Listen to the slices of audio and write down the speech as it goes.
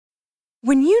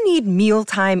When you need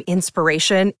mealtime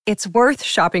inspiration, it's worth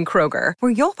shopping Kroger,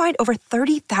 where you'll find over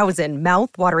 30,000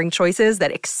 mouth-watering choices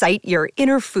that excite your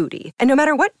inner foodie. And no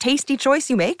matter what tasty choice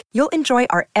you make, you'll enjoy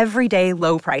our everyday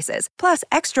low prices, plus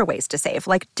extra ways to save,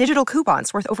 like digital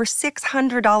coupons worth over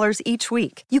 $600 each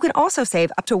week. You can also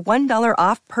save up to $1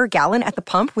 off per gallon at the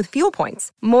pump with fuel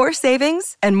points. More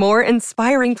savings and more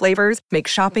inspiring flavors make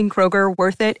shopping Kroger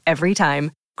worth it every time.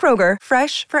 Kroger,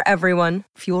 fresh for everyone.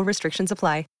 Fuel restrictions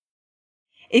apply.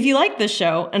 If you like this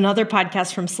show and other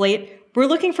podcasts from Slate, we're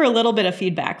looking for a little bit of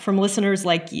feedback from listeners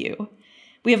like you.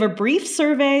 We have a brief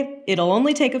survey. It'll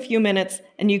only take a few minutes,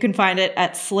 and you can find it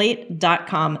at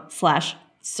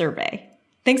slate.com/survey.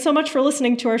 Thanks so much for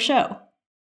listening to our show.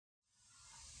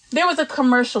 There was a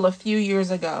commercial a few years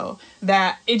ago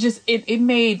that it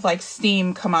made like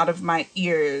steam come out of my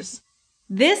ears.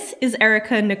 This is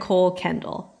Erica Nicole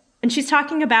Kendall, and she's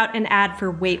talking about an ad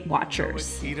for Weight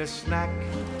Watchers. Eat a snack.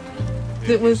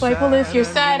 It was like, well, if you're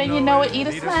sad and you know it, eat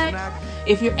a snack.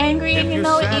 If you're angry and you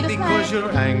know it, eat a snack. Because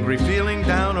you're angry, feeling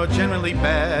down, or generally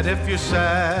bad. If you're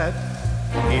sad,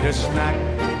 eat a snack.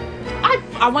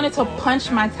 I wanted to punch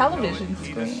my television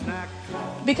screen.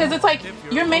 Because it's like,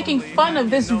 you're making fun of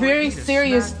this very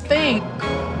serious thing.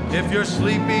 If you're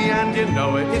sleepy and you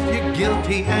know it. If you're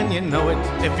guilty and you know it.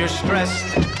 If you're stressed,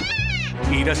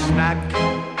 eat a snack.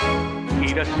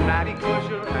 Eat a snack because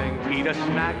you're angry. Eat a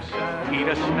snack. Eat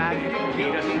a snack.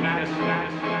 Eat a snack.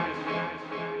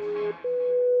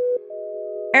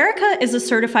 Erica is a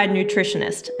certified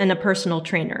nutritionist and a personal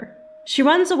trainer. She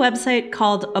runs a website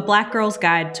called A Black Girl's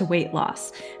Guide to Weight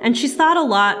Loss, and she's thought a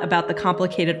lot about the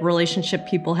complicated relationship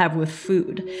people have with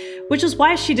food, which is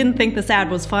why she didn't think this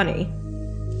ad was funny.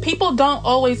 People don't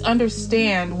always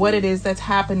understand what it is that's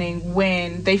happening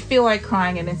when they feel like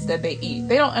crying and instead they eat.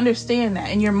 They don't understand that,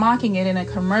 and you're mocking it in a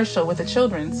commercial with a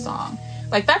children's song.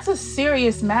 Like, that's a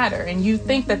serious matter, and you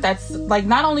think that that's, like,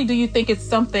 not only do you think it's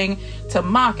something to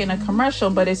mock in a commercial,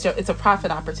 but it's a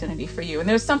profit opportunity for you. And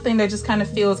there's something that just kind of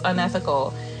feels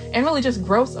unethical and really just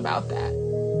gross about that.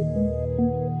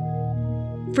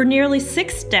 For nearly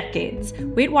 6 decades,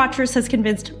 Weight Watchers has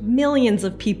convinced millions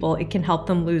of people it can help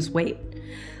them lose weight.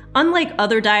 Unlike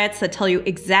other diets that tell you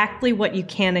exactly what you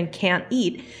can and can't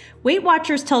eat, Weight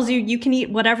Watchers tells you you can eat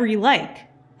whatever you like,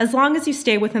 as long as you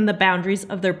stay within the boundaries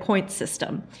of their point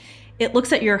system. It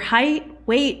looks at your height,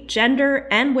 weight, gender,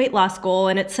 and weight loss goal,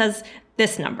 and it says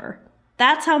this number.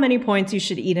 That's how many points you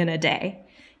should eat in a day.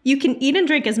 You can eat and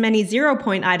drink as many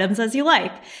 0-point items as you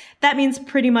like. That means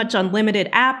pretty much unlimited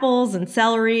apples and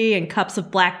celery and cups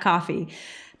of black coffee.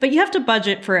 But you have to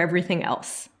budget for everything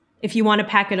else. If you want a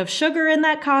packet of sugar in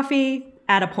that coffee,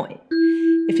 add a point.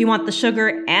 If you want the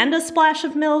sugar and a splash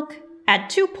of milk, add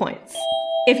 2 points.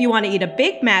 If you want to eat a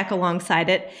Big Mac alongside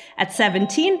it at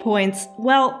 17 points,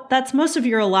 well, that's most of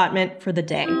your allotment for the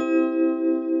day.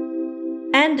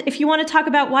 And if you want to talk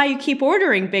about why you keep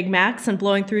ordering Big Macs and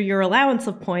blowing through your allowance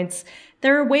of points,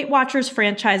 there are Weight Watchers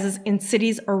franchises in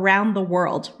cities around the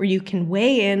world where you can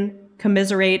weigh in,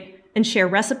 commiserate, and share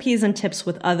recipes and tips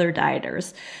with other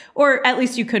dieters. Or at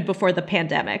least you could before the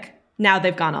pandemic. Now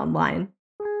they've gone online.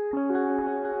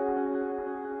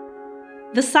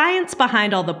 The science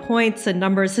behind all the points and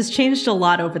numbers has changed a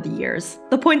lot over the years.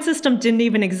 The point system didn't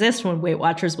even exist when Weight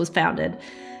Watchers was founded.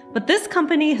 But this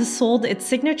company has sold its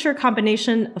signature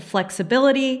combination of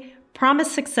flexibility,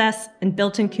 promised success, and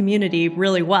built-in community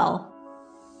really well.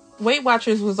 Weight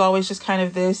Watchers was always just kind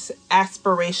of this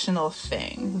aspirational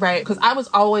thing, right? Because I was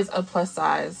always a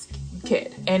plus-size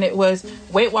kid. And it was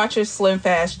Weight Watchers, Slim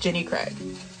Fast, Jenny Craig.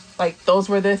 Like, those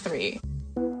were the three.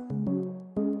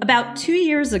 About 2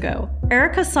 years ago,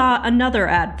 Erica saw another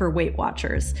ad for Weight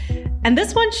Watchers. And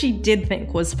this one she did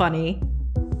think was funny.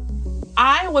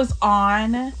 I was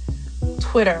on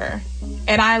Twitter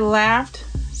and I laughed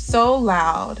so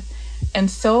loud and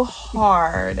so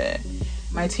hard.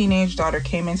 My teenage daughter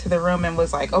came into the room and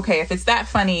was like, okay, if it's that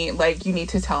funny, like, you need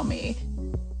to tell me.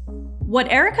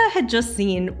 What Erica had just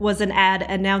seen was an ad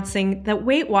announcing that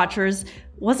Weight Watchers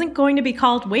wasn't going to be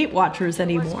called Weight Watchers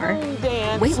anymore.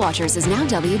 Weight Watchers is now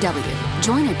WW.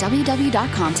 Join at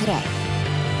WW.com today.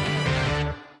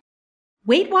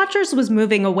 Weight Watchers was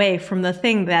moving away from the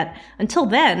thing that, until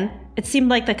then, it seemed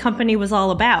like the company was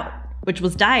all about, which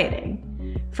was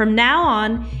dieting. From now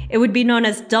on, it would be known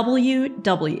as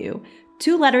WW,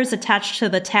 2 letters attached to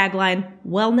the tagline,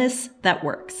 Wellness That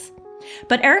Works.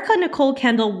 But Erica Nicole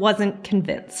Kendall wasn't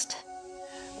convinced.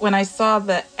 When I saw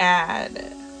the ad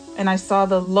and I saw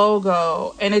the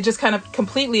logo, and it just kind of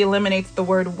completely eliminates the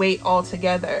word weight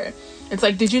altogether. It's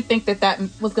like, did you think that that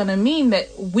was going to mean that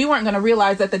we weren't going to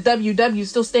realize that the WW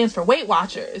still stands for Weight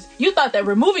Watchers? You thought that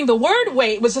removing the word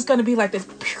weight was just going to be like this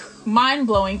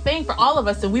mind-blowing thing for all of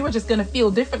us, and we were just going to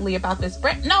feel differently about this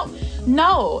brand.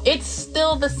 No, it's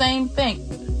still the same thing.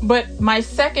 But my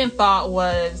second thought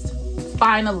was,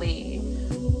 finally,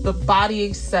 the body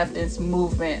acceptance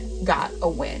movement got a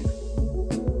win.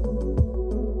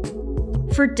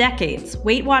 For decades,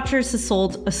 Weight Watchers has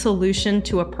sold a solution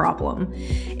to a problem.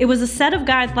 It was a set of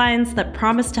guidelines that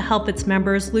promised to help its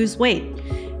members lose weight.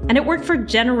 And it worked for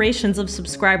generations of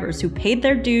subscribers who paid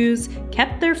their dues,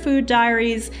 kept their food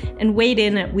diaries, and weighed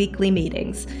in at weekly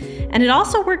meetings. And it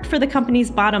also worked for the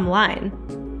company's bottom line.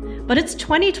 But it's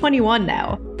 2021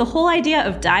 now. The whole idea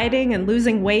of dieting and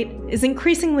losing weight is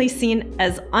increasingly seen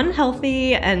as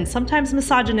unhealthy and sometimes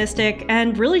misogynistic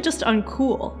and really just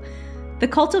uncool. The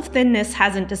cult of thinness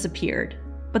hasn't disappeared,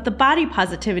 but the body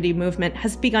positivity movement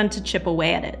has begun to chip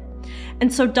away at it.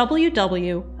 And so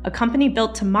WW, a company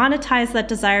built to monetize that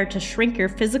desire to shrink your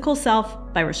physical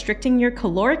self by restricting your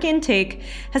caloric intake,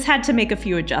 has had to make a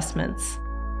few adjustments.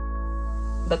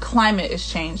 The climate is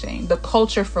changing. The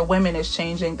culture for women is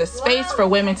changing. The space for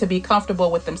women to be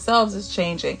comfortable with themselves is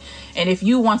changing. And if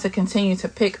you want to continue to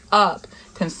pick up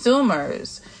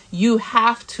consumers, you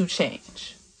have to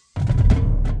change.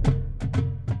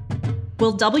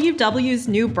 Will WW's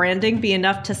new branding be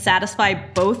enough to satisfy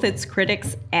both its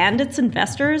critics and its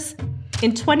investors?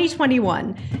 In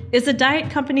 2021, is a diet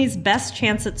company's best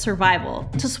chance at survival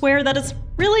to swear that it's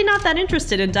really not that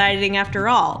interested in dieting after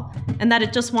all, and that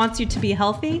it just wants you to be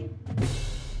healthy?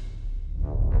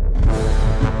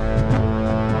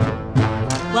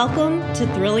 Welcome to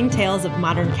Thrilling Tales of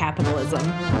Modern Capitalism.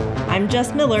 I'm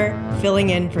Jess Miller,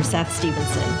 filling in for Seth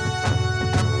Stevenson.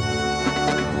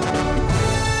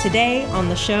 Today on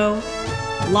the show,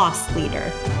 Loss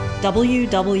Leader,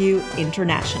 WW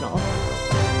International.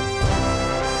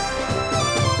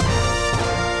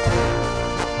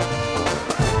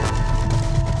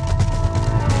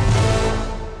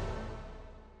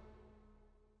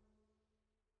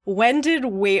 When did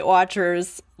Weight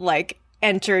Watchers,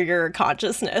 enter your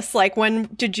consciousness? When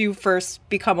did you first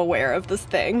become aware of this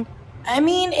thing? I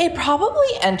mean, it probably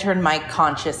entered my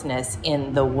consciousness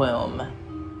in the womb.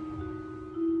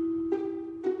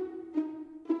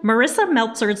 Marissa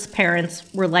Meltzer's parents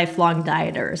were lifelong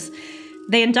dieters.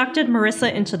 They inducted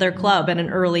Marissa into their club at an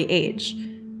early age.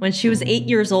 When she was 8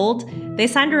 years old, they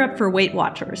signed her up for Weight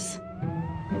Watchers.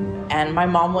 And my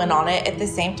mom went on it at the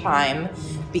same time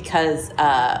because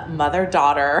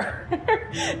mother-daughter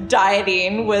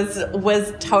dieting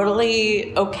was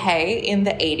totally okay in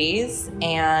the 80s.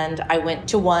 And I went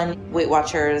to one Weight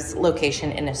Watchers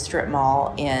location in a strip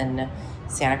mall in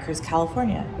Santa Cruz,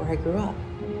 California, where I grew up.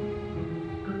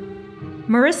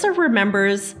 Marissa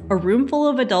remembers a room full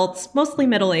of adults, mostly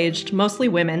middle-aged, mostly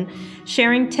women,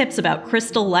 sharing tips about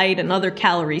Crystal Light and other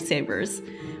calorie savers.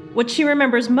 What she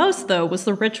remembers most, though, was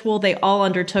the ritual they all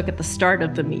undertook at the start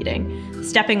of the meeting,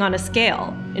 stepping on a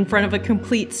scale in front of a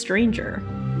complete stranger.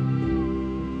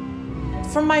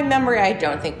 From my memory, I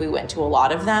don't think we went to a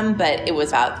lot of them, but it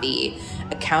was about the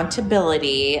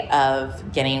accountability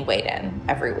of getting weighed in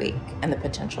every week and the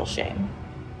potential shame.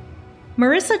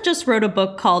 Marissa just wrote a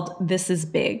book called This Is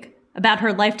Big, about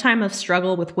her lifetime of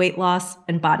struggle with weight loss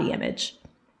and body image.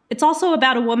 It's also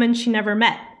about a woman she never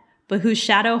met, but whose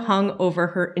shadow hung over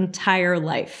her entire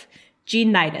life,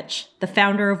 Jean Nidetch, the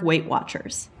founder of Weight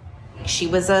Watchers. She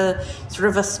was a sort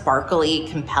of a sparkly,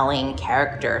 compelling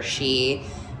character. She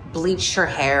bleached her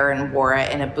hair and wore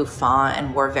it in a bouffant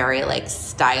and wore very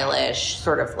stylish,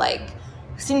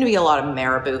 seemed to be a lot of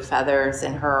marabou feathers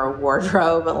in her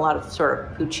wardrobe, a lot of sort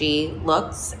of poochy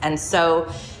looks. And so,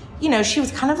 she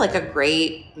was kind of like a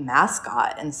great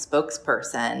mascot and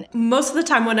spokesperson. Most of the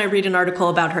time when I read an article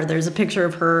about her, there's a picture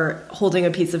of her holding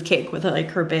a piece of cake with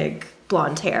her big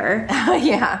blonde hair.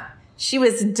 Yeah. She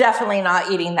was definitely not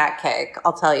eating that cake,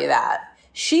 I'll tell you that.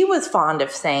 She was fond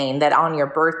of saying that on your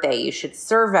birthday, you should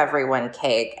serve everyone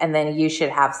cake and then you should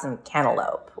have some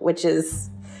cantaloupe, which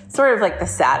is sort of the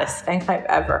saddest thing I've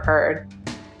ever heard.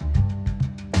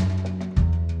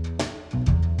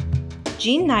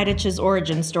 Jean Nidetch's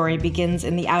origin story begins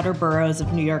in the outer boroughs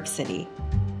of New York City.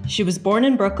 She was born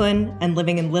in Brooklyn and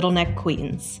living in Little Neck,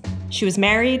 Queens. She was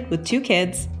married with 2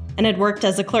 kids and had worked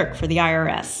as a clerk for the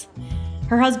IRS.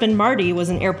 Her husband, Marty, was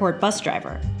an airport bus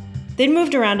driver. They'd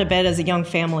moved around a bit as a young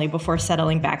family before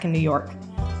settling back in New York.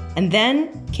 And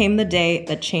then came the day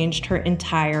that changed her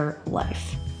entire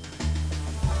life.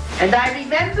 And I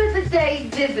remember the day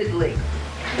vividly.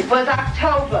 It was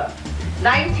October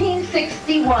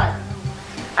 1961.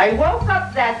 I woke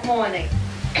up that morning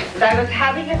and I was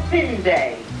having a thin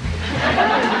day.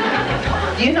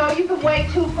 You know you can weigh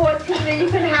 214 and you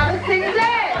can have a thin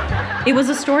leg. It was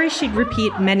a story she'd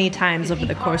repeat many times over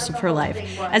the course of her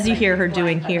life, as you hear her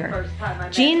doing here.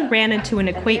 Jean ran into an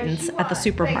acquaintance at the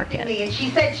supermarket. And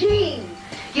she said, Jean,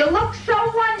 you look so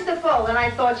wonderful. And I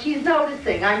thought, she's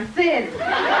noticing, I'm thin.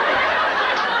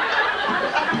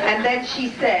 And then she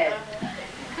said,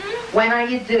 when are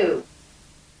you due?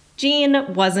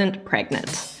 Jean wasn't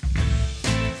pregnant.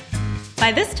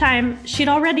 By this time, she'd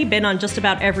already been on just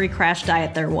about every crash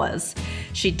diet there was.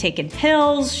 She'd taken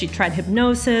pills, she'd tried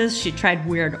hypnosis, she'd tried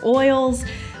weird oils,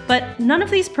 but none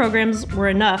of these programs were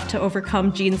enough to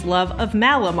overcome Jean's love of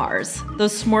Mallomars,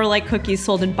 those s'more-like cookies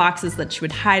sold in boxes that she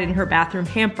would hide in her bathroom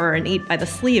hamper and eat by the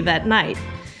sleeve at night.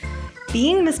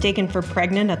 Being mistaken for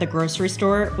pregnant at the grocery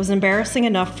store was embarrassing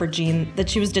enough for Jean that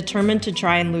she was determined to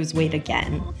try and lose weight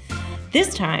again.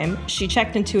 This time, she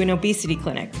checked into an obesity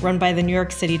clinic run by the New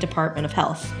York City Department of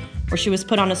Health, where she was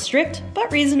put on a strict but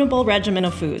reasonable regimen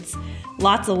of foods.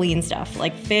 Lots of lean stuff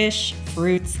like fish,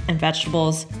 fruits, and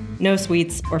vegetables, no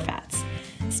sweets or fats.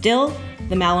 Still,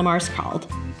 the Mallomars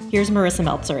called. Here's Marissa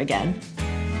Meltzer again.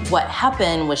 What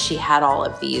happened was she had all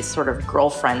of these sort of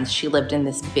girlfriends. She lived in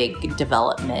this big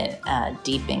development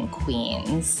deep in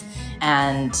Queens,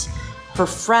 and her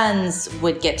friends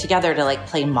would get together to like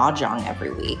play mahjong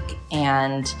every week,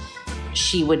 and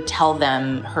she would tell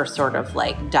them her sort of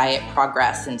like diet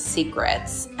progress and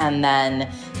secrets, and then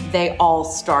they all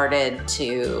started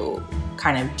to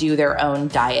kind of do their own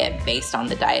diet based on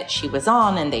the diet she was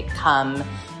on, and they'd come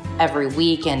every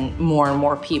week and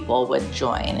more people would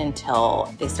join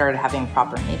until they started having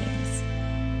proper meetings.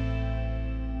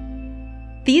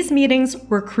 These meetings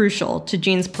were crucial to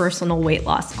Jean's personal weight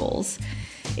loss goals.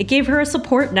 It gave her a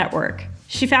support network.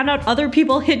 She found out other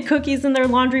people hid cookies in their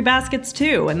laundry baskets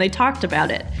too, and they talked about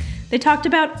it. They talked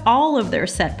about all of their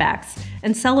setbacks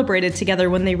and celebrated together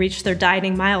when they reached their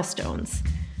dieting milestones.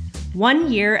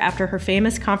 1 year after her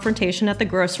famous confrontation at the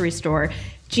grocery store,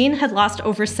 Jean had lost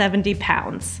over 70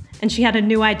 pounds, and she had a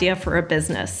new idea for a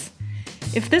business.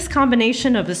 If this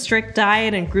combination of a strict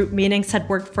diet and group meetings had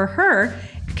worked for her,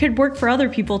 it could work for other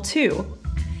people too.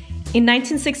 In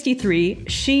 1963,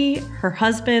 she, her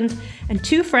husband, and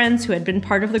 2 friends who had been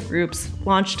part of the groups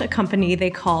launched a company they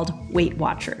called Weight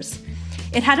Watchers.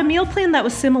 It had a meal plan that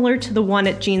was similar to the one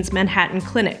at Jean's Manhattan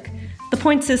clinic. The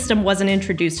point system wasn't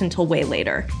introduced until way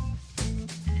later.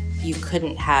 You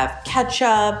couldn't have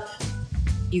ketchup,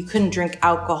 you couldn't drink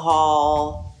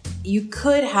alcohol, you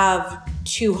could have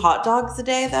 2 hot dogs a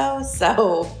day though,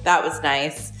 so that was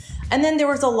nice. And then there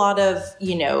was a lot of,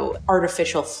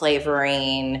 artificial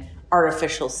flavoring,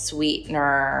 artificial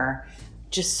sweetener,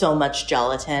 just so much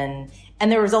gelatin.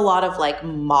 And there was a lot of like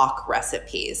mock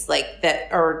recipes like that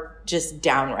are just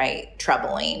downright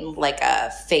troubling, like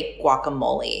a fake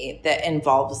guacamole that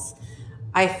involves,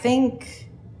 I think,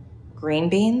 green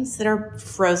beans that are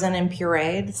frozen and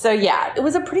pureed. So yeah, it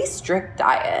was a pretty strict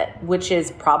diet, which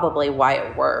is probably why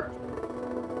it worked.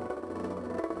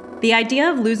 The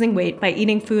idea of losing weight by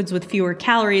eating foods with fewer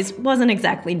calories wasn't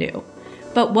exactly new.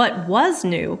 But what was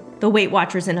new, the Weight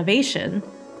Watchers' innovation,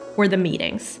 were the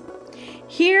meetings.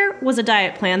 Here was a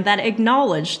diet plan that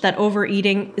acknowledged that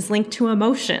overeating is linked to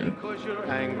emotion,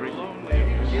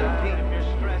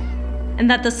 and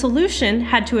that the solution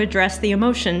had to address the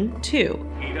emotion too.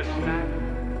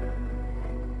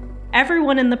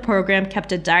 Everyone in the program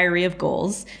kept a diary of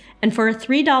goals, and for a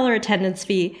 $3 attendance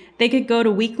fee, they could go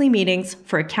to weekly meetings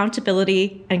for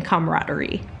accountability and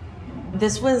camaraderie.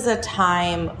 This was a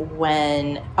time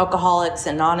when Alcoholics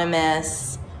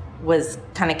Anonymous was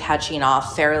kind of catching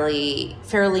off, fairly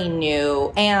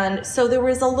new. And so there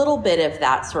was a little bit of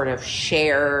that sort of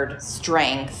shared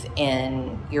strength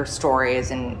in your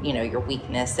stories and, your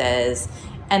weaknesses.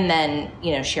 And then,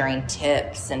 sharing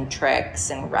tips and tricks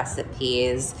and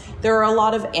recipes. There are a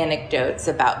lot of anecdotes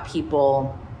about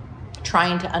people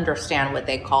trying to understand what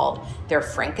they called their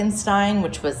Frankenstein,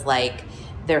 which was like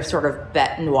their sort of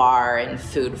bête noire in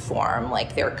food form,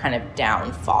 like their kind of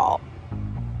downfall.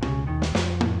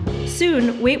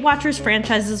 Soon, Weight Watchers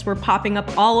franchises were popping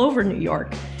up all over New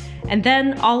York, and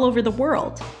then all over the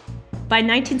world. By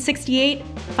 1968,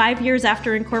 5 years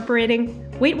after incorporating,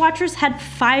 Weight Watchers had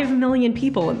 5 million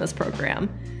people in this program.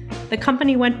 The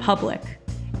company went public.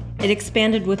 It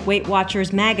expanded with Weight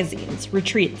Watchers magazines,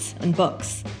 retreats, and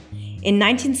books. In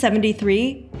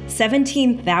 1973,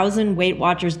 17,000 Weight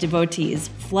Watchers devotees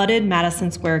flooded Madison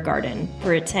Square Garden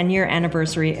for a 10-year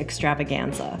anniversary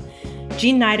extravaganza.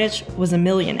 Jean Nidetch was a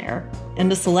millionaire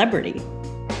and a celebrity.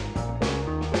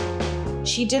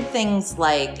 She did things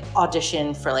like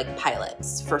audition for like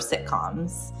pilots for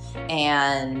sitcoms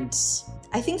and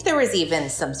I think there was even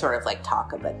some sort of like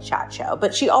talk of a chat show,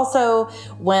 but she also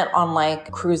went on like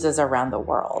cruises around the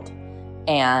world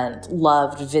and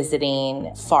loved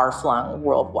visiting far-flung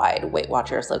worldwide Weight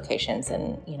Watchers locations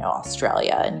in,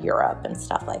 Australia and Europe and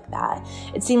stuff like that.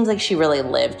 It seems like she really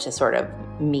lived to sort of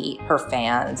meet her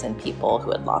fans and people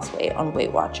who had lost weight on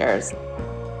Weight Watchers.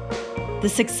 The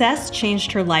success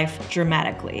changed her life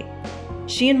dramatically.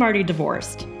 She and Marty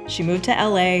divorced. She moved to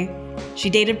LA. She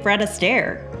dated Fred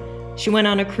Astaire. She went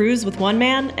on a cruise with one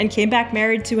man and came back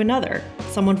married to another,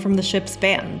 someone from the ship's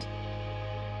band.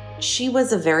 She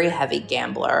was a very heavy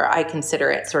gambler. I consider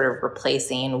it sort of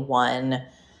replacing one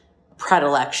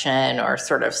predilection or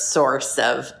sort of source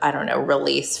of,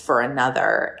 release for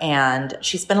another. And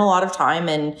she spent a lot of time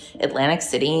in Atlantic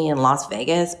City and Las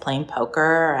Vegas playing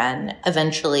poker, and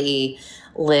eventually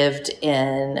lived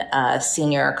in a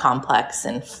senior complex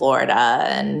in Florida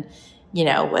and,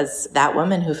 was that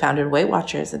woman who founded Weight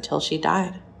Watchers until she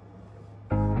died.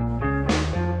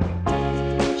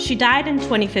 She died in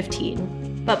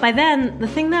 2015. But by then, the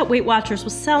thing that Weight Watchers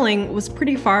was selling was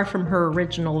pretty far from her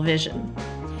original vision.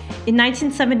 In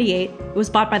 1978, it was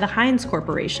bought by the Heinz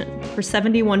Corporation for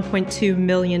 $71.2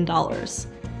 million.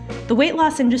 The weight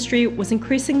loss industry was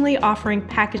increasingly offering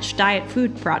packaged diet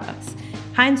food products.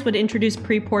 Heinz would introduce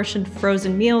pre-portioned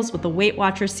frozen meals with a Weight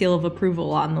Watchers seal of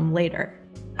approval on them later.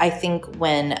 I think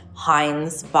when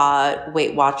Heinz bought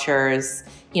Weight Watchers,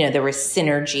 there was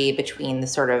synergy between the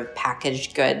sort of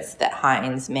packaged goods that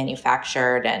Heinz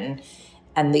manufactured and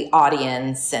the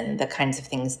audience and the kinds of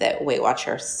things that Weight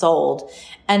Watchers sold.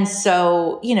 And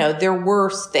so, there were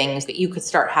things that you could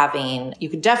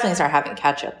definitely start having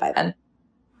ketchup by then.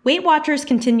 Weight Watchers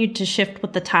continued to shift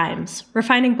with the times,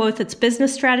 refining both its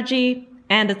business strategy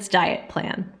and its diet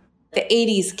plan. The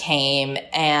 80s came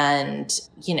and,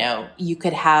 you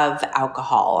could have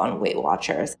alcohol on Weight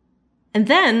Watchers. And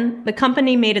then the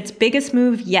company made its biggest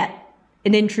move yet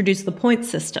and introduced the point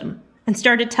system and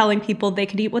started telling people they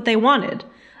could eat what they wanted,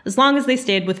 as long as they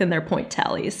stayed within their point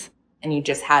tallies. And you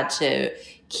just had to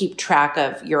keep track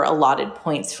of your allotted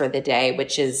points for the day,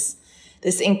 which is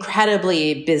this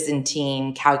incredibly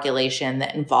Byzantine calculation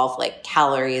that involved like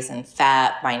calories and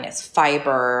fat minus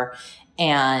fiber.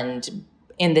 And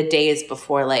in the days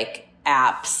before like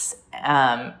apps,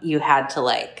 you had to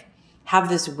like have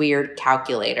this weird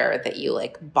calculator that you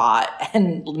like bought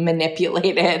and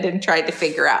manipulated and tried to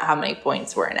figure out how many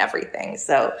points were in everything.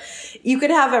 So you could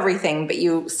have everything, but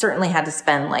you certainly had to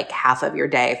spend like half of your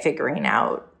day figuring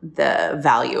out the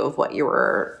value of what you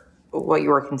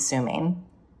were consuming.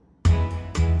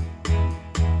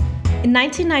 In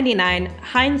 1999,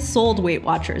 Heinz sold Weight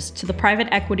Watchers to the private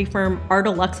equity firm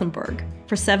Arda Luxembourg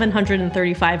for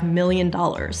 $735 million.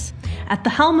 At the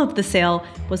helm of the sale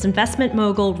was investment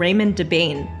mogul Raymond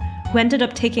DeBain, who ended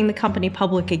up taking the company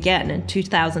public again in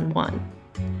 2001.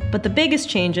 But the biggest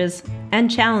changes and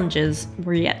challenges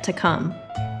were yet to come.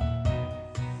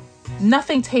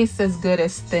 Nothing tastes as good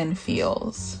as thin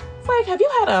feels. It's like, have you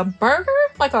had a burger?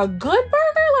 Like a good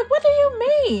burger? Like, what do you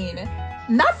mean?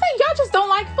 Nothing? Y'all just don't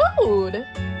like food.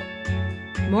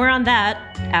 More on that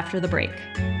after the break.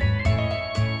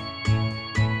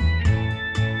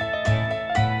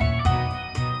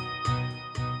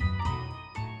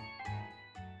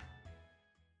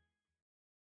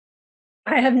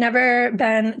 I have never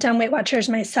done Weight Watchers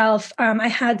myself. I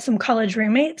had some college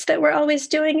roommates that were always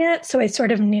doing it, so I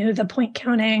sort of knew the point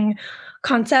counting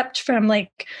concept from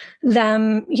like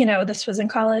them, this was in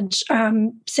college,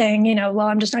 saying, well,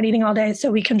 I'm just not eating all day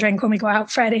so we can drink when we go out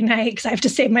Friday night because I have to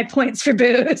save my points for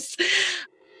booze.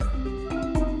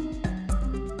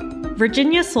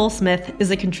 Virginia Sole-Smith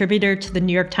is a contributor to the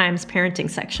New York Times parenting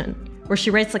section, where she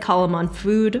writes a column on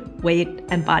food, weight,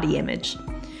 and body image.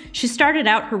 She started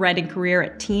out her writing career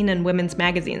at teen and women's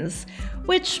magazines,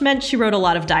 which meant she wrote a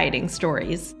lot of dieting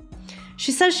stories.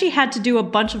 She says she had to do a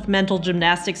bunch of mental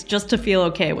gymnastics just to feel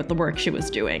okay with the work she was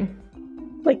doing.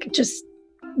 Like just,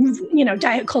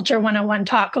 diet culture 101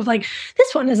 talk of like,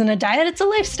 this one isn't a diet, it's a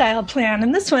lifestyle plan.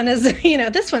 And this one is,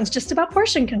 this one's just about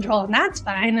portion control and that's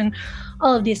fine. And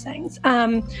all of these things.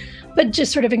 But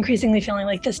just sort of increasingly feeling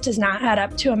like this does not add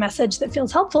up to a message that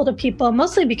feels helpful to people,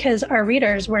 mostly because our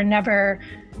readers were never,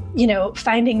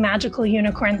 finding magical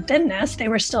unicorn thinness. They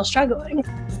were still struggling.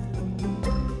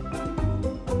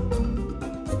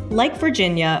 Like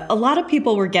Virginia, a lot of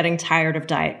people were getting tired of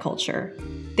diet culture.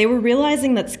 They were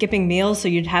realizing that skipping meals so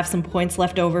you'd have some points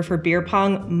left over for beer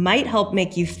pong might help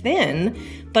make you thin,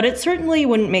 but it certainly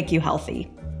wouldn't make you healthy.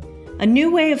 A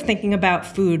new way of thinking about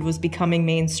food was becoming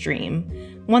mainstream,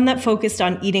 one that focused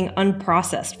on eating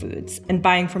unprocessed foods and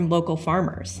buying from local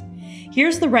farmers.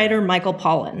 Here's the writer Michael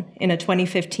Pollan in a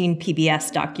 2015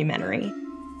 PBS documentary.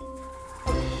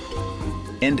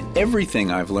 And everything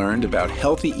I've learned about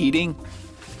healthy eating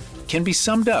can be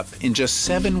summed up in just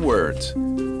 7 words.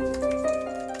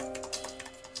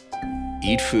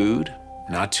 Eat food,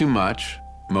 not too much,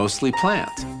 mostly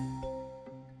plant.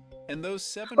 And those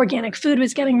 7 Organic food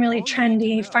was getting really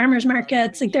trendy, farmers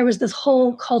markets, like there was this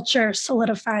whole culture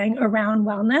solidifying around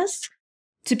wellness.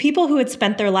 To people who had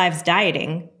spent their lives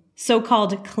dieting,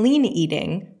 so-called clean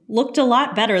eating looked a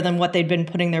lot better than what they'd been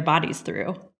putting their bodies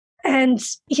through. And,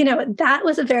 that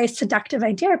was a very seductive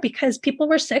idea because people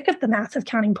were sick of the math of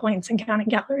counting points and counting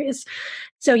calories.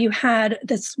 So you had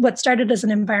this, what started as an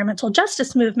environmental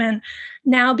justice movement,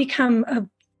 now become a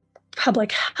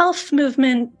public health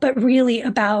movement, but really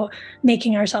about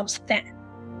making ourselves thin.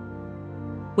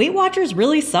 Weight Watchers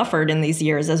really suffered in these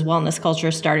years as wellness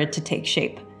culture started to take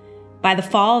shape. By the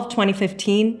fall of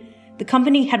 2015, the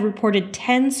company had reported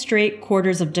 10 straight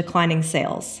quarters of declining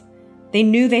sales. They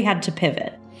knew they had to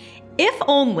pivot. If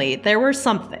only there were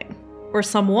something, or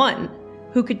someone,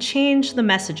 who could change the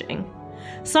messaging.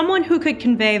 Someone who could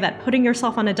convey that putting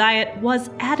yourself on a diet was,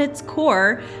 at its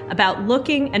core, about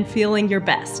looking and feeling your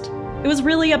best. It was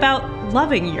really about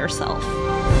loving yourself.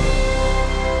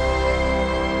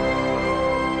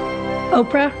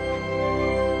 Oprah.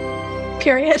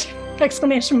 Period.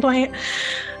 Exclamation point.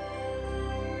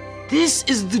 This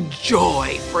is the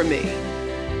joy for me.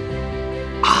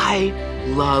 I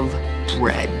love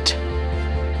bread.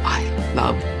 I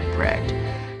love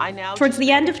bread. Towards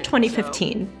the end of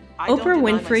 2015, Oprah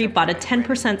Winfrey bought a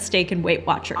 10% stake in Weight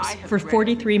Watchers for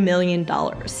 $43 million.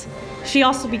 She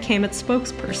also became its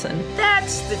spokesperson.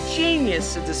 That's the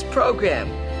genius of this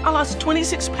program. I lost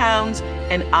 26 pounds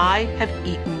and I have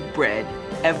eaten bread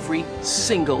every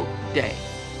single day.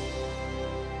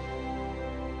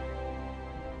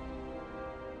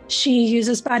 She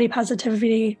uses body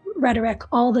positivity rhetoric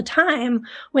all the time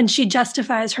when she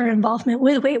justifies her involvement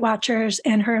with Weight Watchers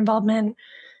and her involvement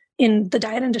in the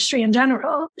diet industry in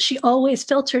general. She always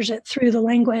filters it through the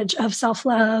language of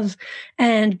self-love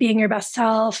and being your best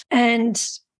self. And,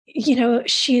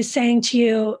 she's saying to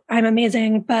you, I'm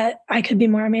amazing, but I could be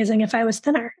more amazing if I was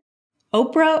thinner.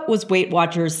 Oprah was Weight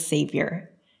Watchers'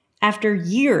 savior. After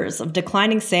years of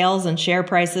declining sales and share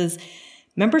prices,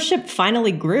 membership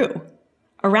finally grew.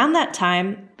 Around that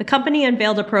time, the company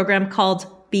unveiled a program called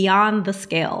Beyond the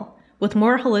Scale, with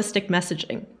more holistic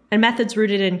messaging and methods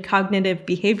rooted in cognitive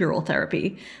behavioral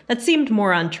therapy that seemed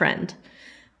more on trend.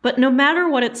 But no matter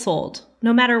what it sold,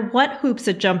 no matter what hoops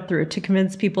it jumped through to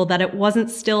convince people that it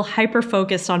wasn't still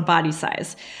hyper-focused on body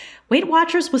size, Weight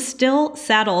Watchers was still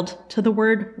saddled to the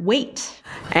word weight.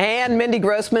 And Mindy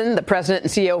Grossman, the president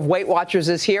and CEO of Weight Watchers,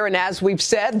 is here. And as we've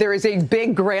said, there is a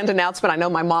big grand announcement. I know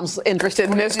my mom's interested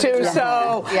in this too.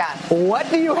 So what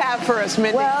do you have for us,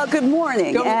 Mindy? Well, good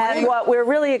morning. And what we're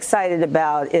really excited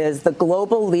about is the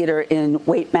global leader in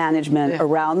weight management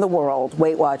around the world,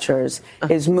 Weight Watchers,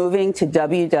 is moving to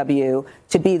WW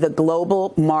to be the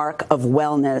global mark of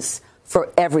wellness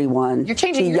for everyone. You're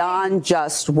changing beyond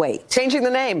just weight. Changing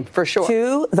the name, for sure.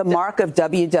 To the mark of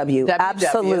WW.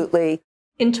 Absolutely.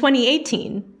 In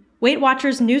 2018, Weight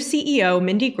Watchers' new CEO,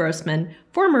 Mindy Grossman,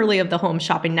 formerly of the Home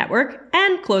Shopping Network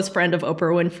and close friend of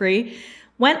Oprah Winfrey,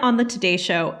 went on the Today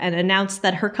Show and announced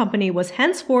that her company was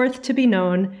henceforth to be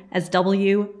known as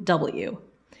WW.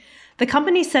 The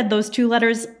company said those 2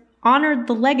 letters honored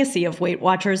the legacy of Weight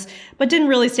Watchers, but didn't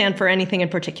really stand for anything in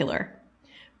particular.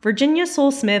 Virginia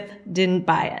Sole-Smith didn't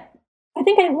buy it. I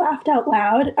think I laughed out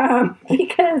loud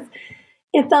because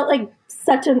it felt like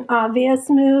such an obvious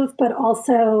move, but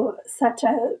also such a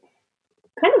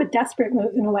kind of a desperate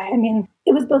move in a way. I mean,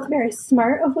 it was both very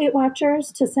smart of Weight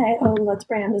Watchers to say, oh, let's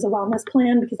brand as a wellness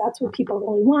plan because that's what people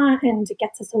really want and it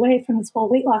gets us away from this whole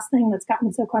weight loss thing that's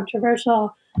gotten so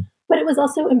controversial. But it was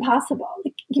also impossible.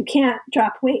 Like, you can't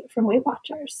drop weight from Weight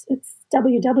Watchers. It's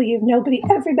WW.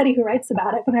 Everybody who writes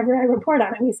about it, whenever I report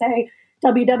on it, we say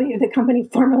WW, the company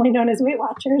formerly known as Weight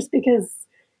Watchers, because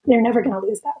they're never going to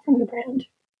lose that from the brand.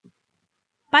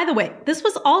 By the way, this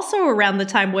was also around the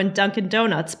time when Dunkin'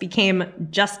 Donuts became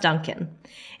just Dunkin'.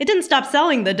 It didn't stop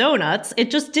selling the donuts, it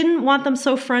just didn't want them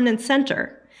so front and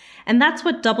center. And that's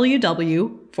what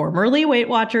WW, formerly Weight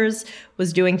Watchers,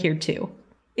 was doing here too.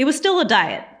 It was still a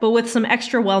diet, but with some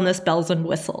extra wellness bells and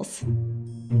whistles.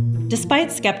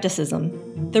 Despite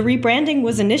skepticism, the rebranding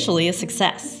was initially a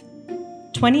success.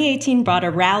 2018 brought a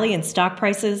rally in stock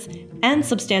prices and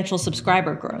substantial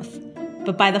subscriber growth.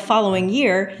 But by the following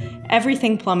year,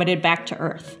 everything plummeted back to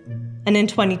earth. And in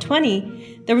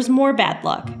 2020, there was more bad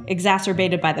luck,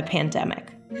 exacerbated by the pandemic.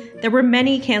 There were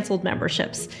many canceled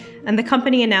memberships, and the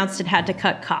company announced it had to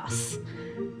cut costs.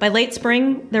 By late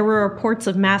spring, there were reports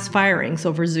of mass firings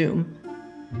over Zoom.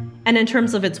 And in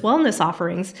terms of its wellness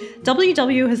offerings,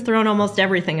 WW has thrown almost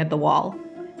everything at the wall.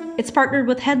 It's partnered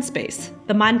with Headspace,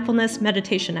 the mindfulness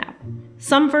meditation app.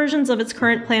 Some versions of its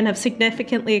current plan have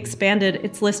significantly expanded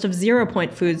its list of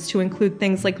zero-point foods to include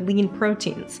things like lean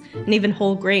proteins and even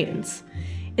whole grains.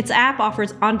 Its app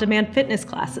offers on-demand fitness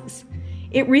classes.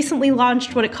 It recently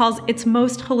launched what it calls its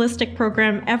most holistic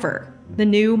program ever, the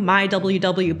new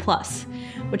MyWW Plus,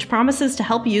 which promises to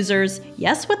help users,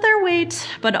 yes, with their weight,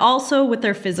 but also with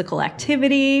their physical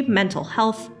activity, mental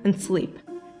health, and sleep.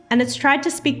 And it's tried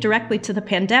to speak directly to the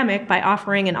pandemic by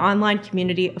offering an online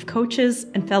community of coaches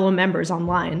and fellow members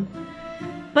online.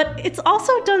 But it's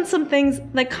also done some things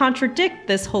that contradict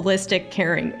this holistic,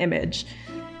 caring image.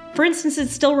 For instance, it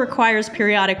still requires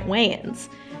periodic weigh-ins,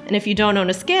 and if you don't own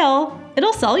a scale,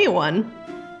 it'll sell you one.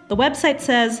 The website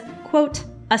says, quote,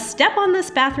 "A step on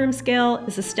this bathroom scale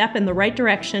is a step in the right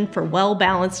direction for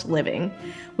well-balanced living.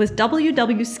 With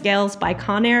WW Scales by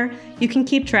Conair, you can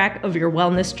keep track of your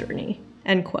wellness journey."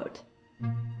 End quote.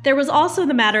 There was also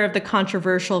the matter of the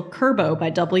controversial Kurbo by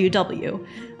WW,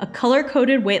 a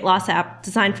color-coded weight loss app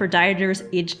designed for dieters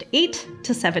aged 8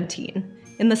 to 17,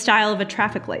 in the style of a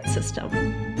traffic light system.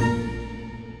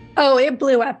 Oh, it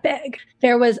blew up big.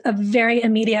 There was a very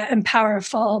immediate and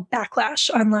powerful backlash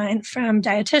online from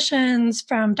dietitians,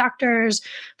 from doctors,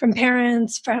 from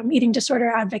parents, from eating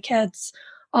disorder advocates,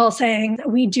 all saying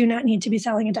that we do not need to be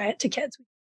selling a diet to kids.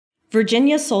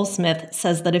 Virginia Soul-Smith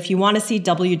says that if you want to see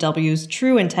WW's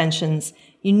true intentions,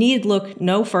 you need look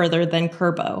no further than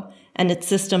Kurbo and its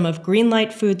system of green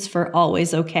light foods for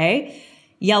always okay,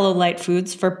 yellow light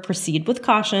foods for proceed with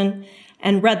caution,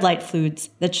 and red light foods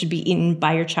that should be eaten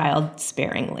by your child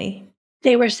sparingly.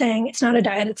 They were saying, it's not a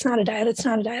diet, it's not a diet, it's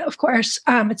not a diet. Of course,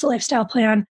 it's a lifestyle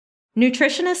plan.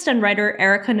 Nutritionist and writer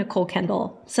Erica Nicole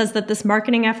Kendall says that this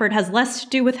marketing effort has less to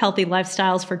do with healthy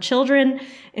lifestyles for children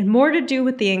and more to do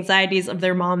with the anxieties of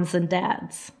their moms and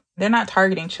dads. They're not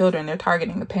targeting children, they're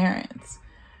targeting the parents.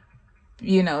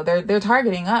 You know, they're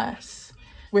targeting us.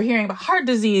 We're hearing about heart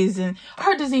disease, and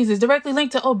heart disease is directly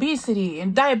linked to obesity,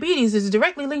 and diabetes is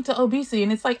directly linked to obesity.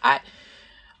 And it's like,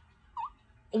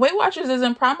 Weight Watchers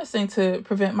isn't promising to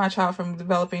prevent my child from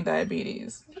developing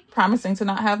diabetes, promising to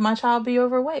not have my child be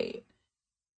overweight.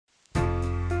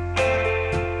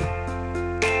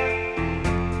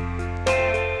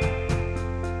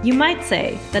 You might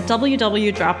say that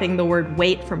WW dropping the word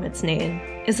weight from its name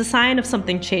is a sign of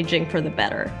something changing for the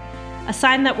better, a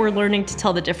sign that we're learning to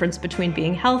tell the difference between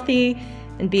being healthy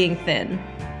and being thin.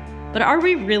 But are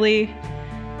we really?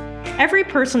 Every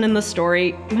person in the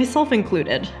story, myself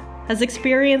included, has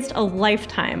experienced a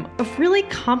lifetime of really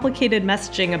complicated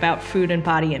messaging about food and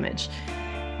body image.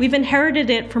 We've inherited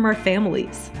it from our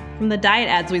families, from the diet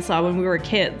ads we saw when we were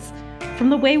kids, from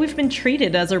the way we've been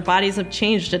treated as our bodies have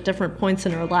changed at different points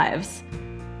in our lives.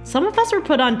 Some of us were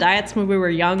put on diets when we were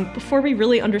young before we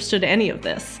really understood any of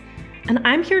this. And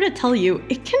I'm here to tell you,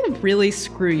 it can really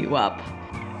screw you up.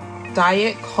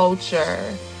 Diet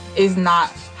culture is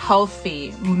not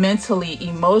healthy mentally,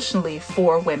 emotionally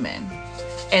for women.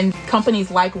 And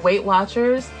companies like Weight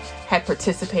Watchers had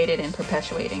participated in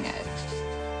perpetuating it.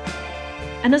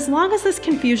 And as long as this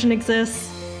confusion exists,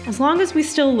 as long as we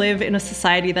still live in a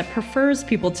society that prefers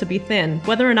people to be thin,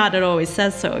 whether or not it always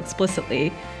says so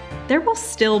explicitly, there will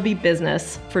still be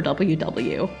business for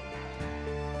WW.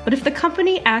 But if the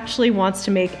company actually wants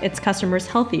to make its customers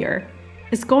healthier,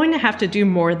 it's going to have to do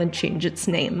more than change its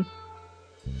name.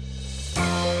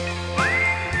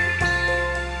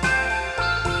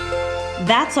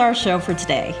 That's our show for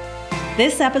today.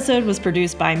 This episode was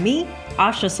produced by me,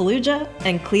 Asha Saluja,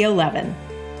 and Cleo Levin.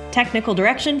 Technical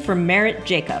direction from Merritt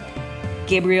Jacob.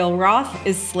 Gabriel Roth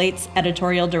is Slate's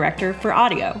editorial director for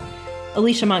audio.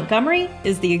 Alicia Montgomery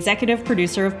is the executive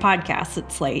producer of podcasts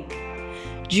at Slate.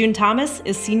 June Thomas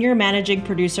is senior managing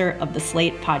producer of the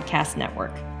Slate Podcast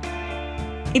Network.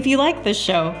 If you like this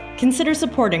show, consider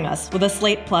supporting us with a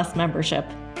Slate Plus membership.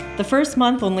 The first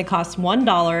month only costs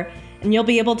 $1, and you'll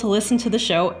be able to listen to the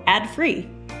show ad-free.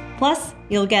 Plus,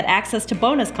 you'll get access to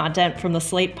bonus content from the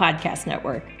Slate Podcast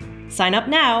Network. Sign up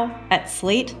now at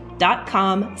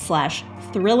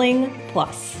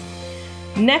slate.com/thrillingplus.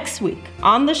 Next week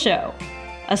on the show,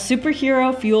 a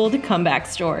superhero-fueled comeback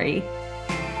story.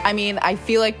 I mean, I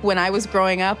feel like when I was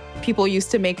growing up, people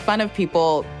used to make fun of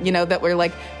people, that were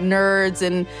like nerds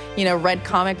and, read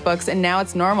comic books, and now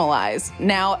it's normalized.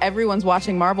 Now everyone's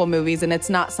watching Marvel movies, and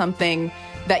it's not something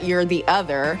that you're the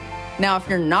other. Now, if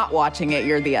you're not watching it,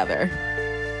 you're the other.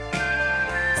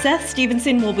 Seth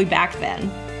Stevenson will be back then.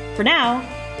 For now,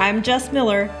 I'm Jess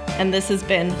Miller, and this has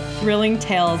been Thrilling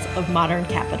Tales of Modern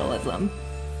Capitalism.